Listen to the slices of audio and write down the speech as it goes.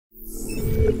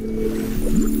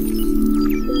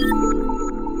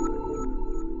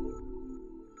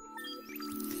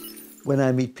When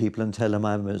I meet people and tell them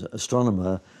I'm an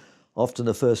astronomer, often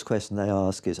the first question they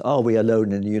ask is, are we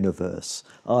alone in the universe?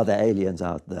 Are there aliens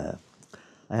out there?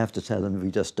 I have to tell them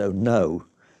we just don't know.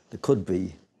 There could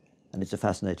be, and it's a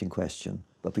fascinating question,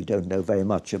 but we don't know very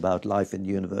much about life in the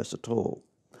universe at all.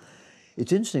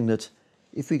 It's interesting that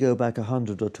if we go back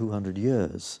 100 or 200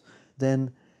 years,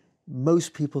 then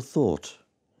most people thought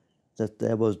that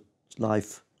there was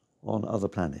life on other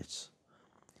planets.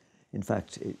 In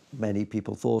fact, many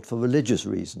people thought for religious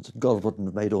reasons that God wouldn't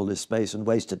have made all this space and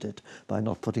wasted it by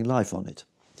not putting life on it.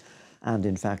 And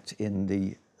in fact, in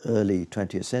the early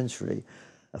 20th century,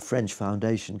 a French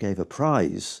foundation gave a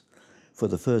prize for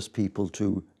the first people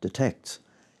to detect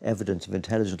evidence of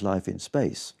intelligent life in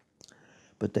space.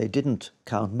 But they didn't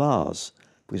count Mars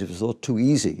because it was thought too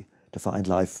easy to find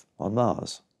life on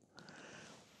Mars.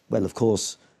 Well, of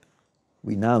course,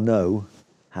 we now know,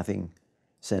 having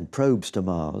sent probes to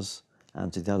Mars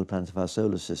and to the other planets of our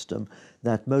solar system,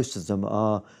 that most of them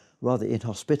are rather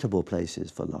inhospitable places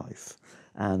for life.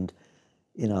 And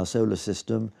in our solar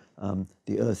system,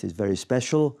 the Earth is very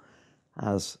special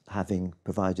as having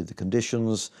provided the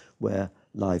conditions where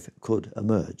life could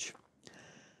emerge.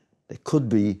 There could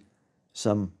be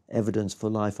some evidence for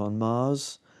life on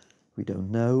Mars, we don't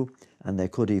know, and there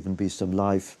could even be some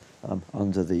life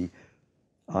under the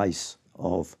ice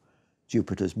of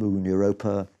Jupiter's moon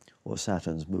Europa or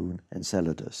Saturn's moon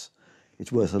Enceladus. It's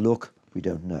worth a look, we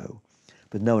don't know.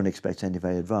 But no one expects any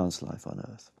very advanced life on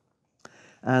Earth.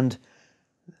 And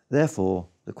therefore,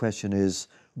 the question is,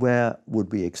 where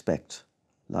would we expect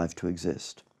life to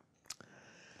exist?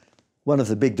 One of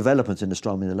the big developments in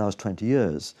astronomy in the last 20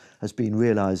 years has been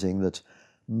realizing that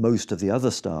most of the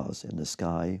other stars in the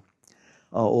sky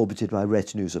are orbited by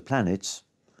retinues of planets,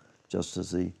 just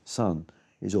as the Sun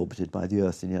is orbited by the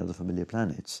Earth and the other familiar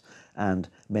planets. And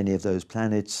many of those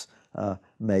planets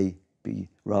may be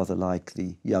rather like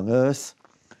the young Earth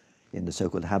in the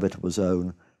so-called habitable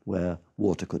zone where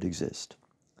water could exist.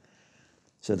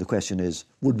 So the question is,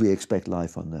 would we expect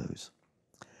life on those?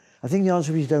 I think the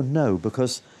answer is we don't know,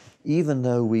 because even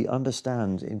though we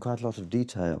understand in quite a lot of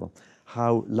detail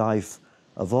how life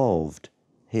evolved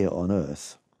here on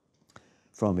Earth,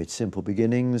 from its simple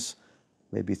beginnings,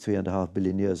 maybe 3.5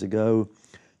 billion years ago,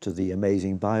 to the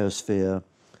amazing biosphere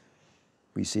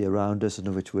we see around us and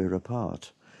of which we're a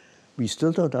part, we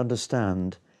still don't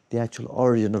understand the actual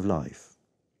origin of life.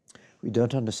 We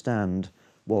don't understand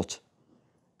what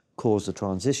caused the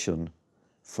transition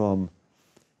from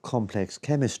complex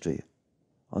chemistry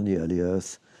on the early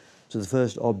Earth to the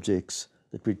first objects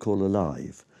that we'd call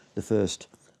alive, the first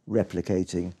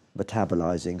replicating,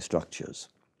 metabolizing structures.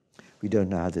 We don't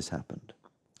know how this happened.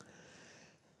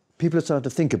 People are starting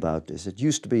to think about this. It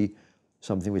used to be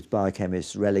something which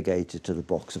biochemists relegated to the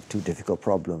box of too difficult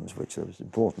problems, which was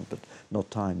important but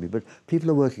not timely. But people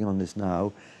are working on this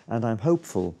now, and I'm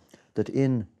hopeful that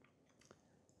in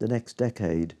the next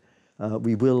decade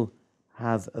we will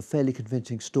have a fairly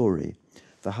convincing story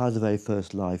for how the very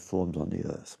first life formed on the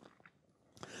Earth.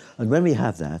 And when we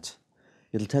have that,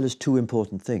 it'll tell us two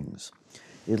important things.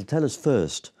 It'll tell us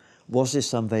first, was this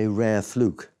some very rare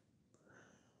fluke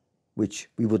which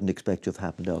we wouldn't expect to have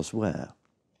happened elsewhere?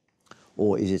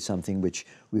 Or is it something which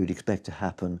we would expect to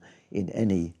happen in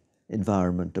any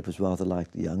environment that was rather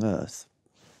like the young Earth?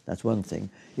 That's one thing.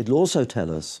 It'll also tell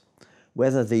us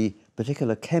whether the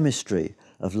particular chemistry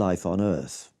of life on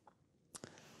Earth,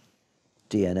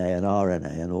 DNA and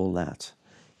RNA and all that,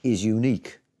 is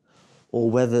unique, or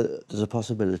whether there's a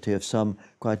possibility of some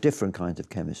quite different kinds of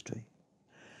chemistry.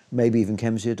 Maybe even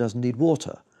chemistry that doesn't need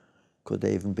water. Could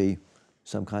there even be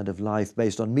some kind of life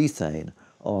based on methane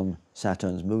on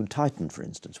Saturn's moon Titan, for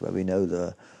instance, where we know there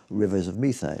are rivers of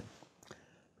methane?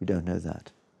 We don't know that.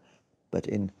 But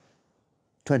in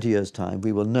 20 years' time,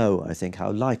 we will know, I think,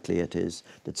 how likely it is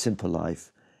that simple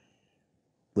life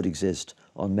would exist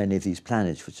on many of these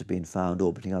planets which have been found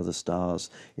orbiting other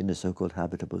stars in the so-called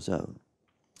habitable zone.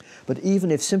 But even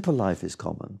if simple life is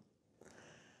common,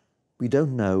 we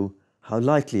don't know how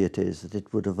likely it is that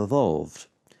it would have evolved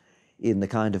in the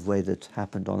kind of way that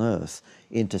happened on Earth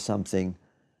into something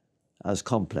as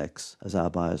complex as our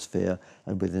biosphere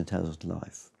and with intelligent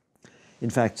life.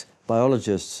 In fact,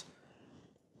 biologists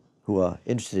who are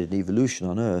interested in evolution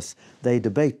on Earth, they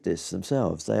debate this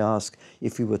themselves. They ask,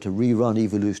 if we were to rerun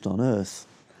evolution on Earth,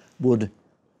 would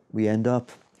we end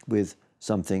up with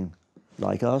something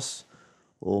like us,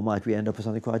 or might we end up with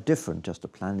something quite different, just a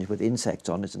planet with insects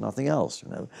on it and nothing else,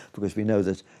 because we know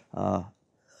that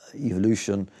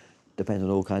evolution depends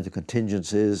on all kinds of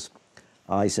contingencies,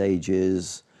 ice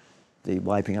ages, the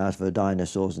wiping out of the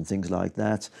dinosaurs and things like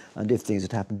that. And if things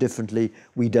had happened differently,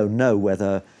 we don't know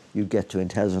whether you get to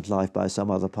intelligent life by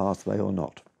some other pathway or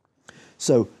not.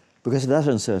 So, because of that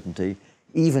uncertainty,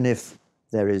 even if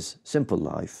there is simple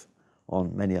life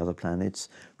on many other planets,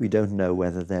 we don't know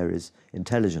whether there is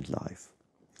intelligent life.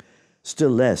 Still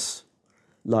less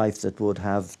life that would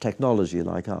have technology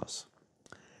like us.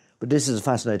 But this is a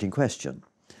fascinating question.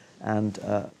 And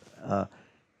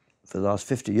for the last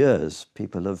 50 years,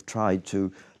 people have tried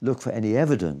to look for any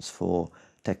evidence for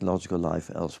technological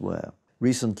life elsewhere.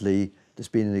 Recently, there's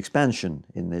been an expansion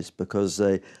in this because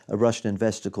a Russian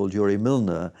investor called Yuri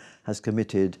Milner has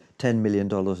committed $10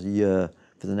 million a year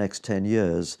for the next 10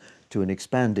 years to an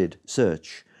expanded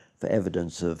search for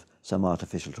evidence of some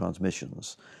artificial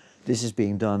transmissions. This is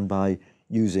being done by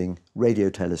using radio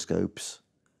telescopes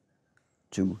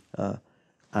to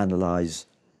analyze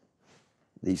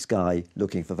the sky,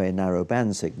 looking for very narrow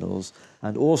band signals,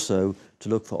 and also to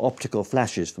look for optical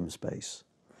flashes from space,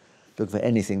 look for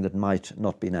anything that might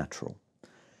not be natural.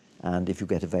 And if you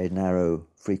get a very narrow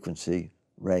frequency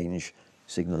range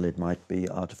signal, it might be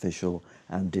artificial,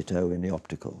 and ditto in the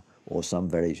optical, or some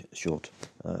very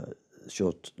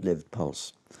short-lived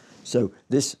pulse. So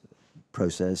this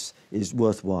process is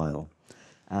worthwhile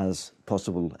as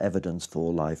possible evidence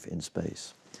for life in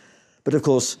space. But of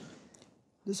course,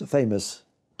 there's a famous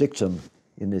dictum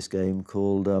in this game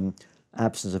called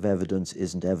absence of evidence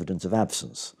isn't evidence of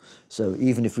absence. So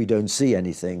even if we don't see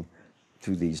anything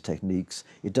through these techniques,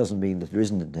 it doesn't mean that there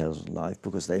isn't intelligent life,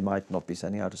 because they might not be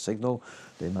sending out a signal,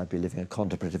 they might be living a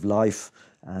contemplative life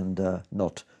and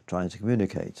not trying to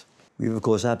communicate. We have, of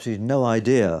course, absolutely no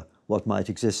idea what might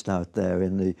exist out there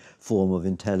in the form of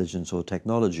intelligence or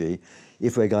technology.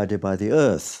 If we're guided by the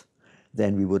Earth,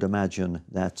 then we would imagine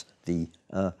that the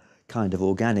kind of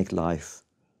organic life,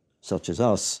 such as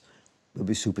us, will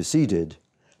be superseded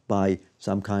by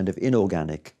some kind of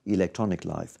inorganic electronic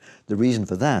life. The reason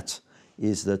for that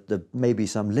is that there may be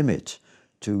some limit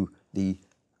to the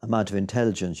amount of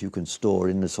intelligence you can store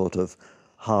in the sort of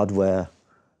hardware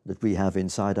that we have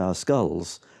inside our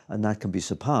skulls, and that can be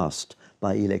surpassed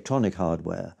by electronic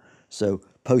hardware. So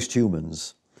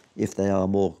post-humans, if they are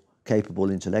more capable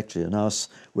intellectually than us,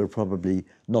 will probably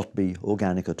not be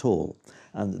organic at all.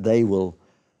 And they will,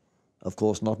 of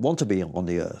course, not want to be on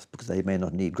the Earth, because they may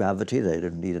not need gravity, they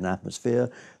don't need an atmosphere,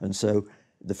 and so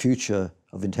the future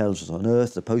of intelligence on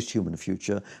Earth, the post-human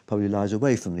future, probably lies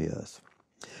away from the Earth.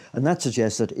 And that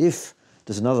suggests that if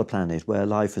there's another planet where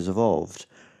life has evolved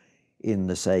in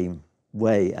the same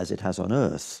way as it has on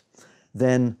Earth,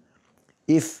 then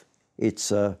if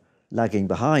it's lagging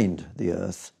behind the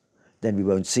Earth, then we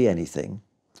won't see anything.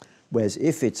 Whereas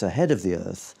if it's ahead of the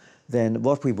Earth, then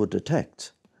what we would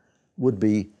detect would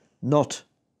be not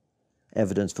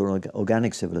evidence for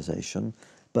organic civilization,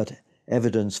 but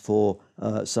evidence for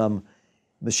some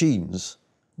machines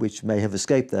which may have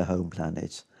escaped their home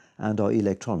planet and are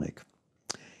electronic.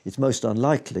 It's most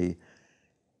unlikely,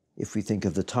 if we think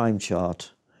of the time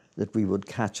chart, that we would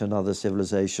catch another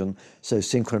civilization so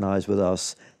synchronized with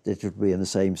us that it would be in the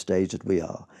same stage that we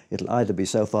are. It'll either be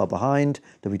so far behind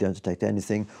that we don't detect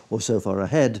anything, or so far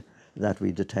ahead that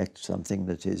we detect something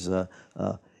that is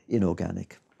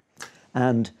inorganic.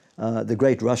 And the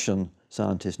great Russian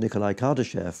scientist Nikolai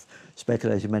Kardashev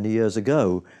speculated many years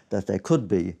ago that there could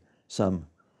be some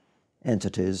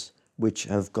entities which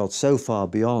have got so far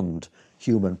beyond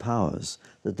human powers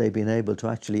that they've been able to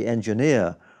actually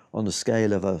engineer on the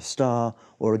scale of a star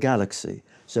or a galaxy.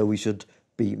 So we should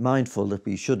be mindful that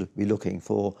we should be looking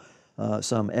for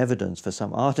some evidence for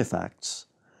some artifacts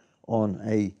on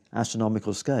an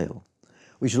astronomical scale.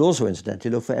 We should also, incidentally,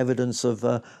 look for evidence of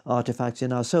artifacts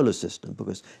in our solar system,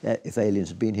 because if aliens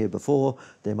had been here before,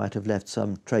 they might have left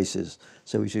some traces.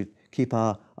 So we should keep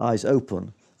our eyes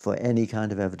open for any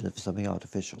kind of evidence for something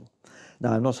artificial.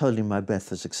 Now, I'm not holding my breath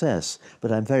for success,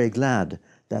 but I'm very glad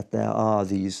that there are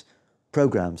these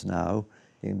programs now,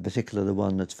 in particular the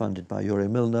one that's funded by Yuri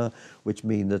Milner, which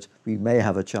mean that we may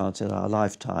have a chance in our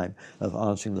lifetime of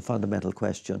answering the fundamental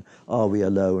question, are we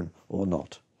alone or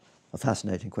not? A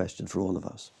fascinating question for all of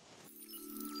us.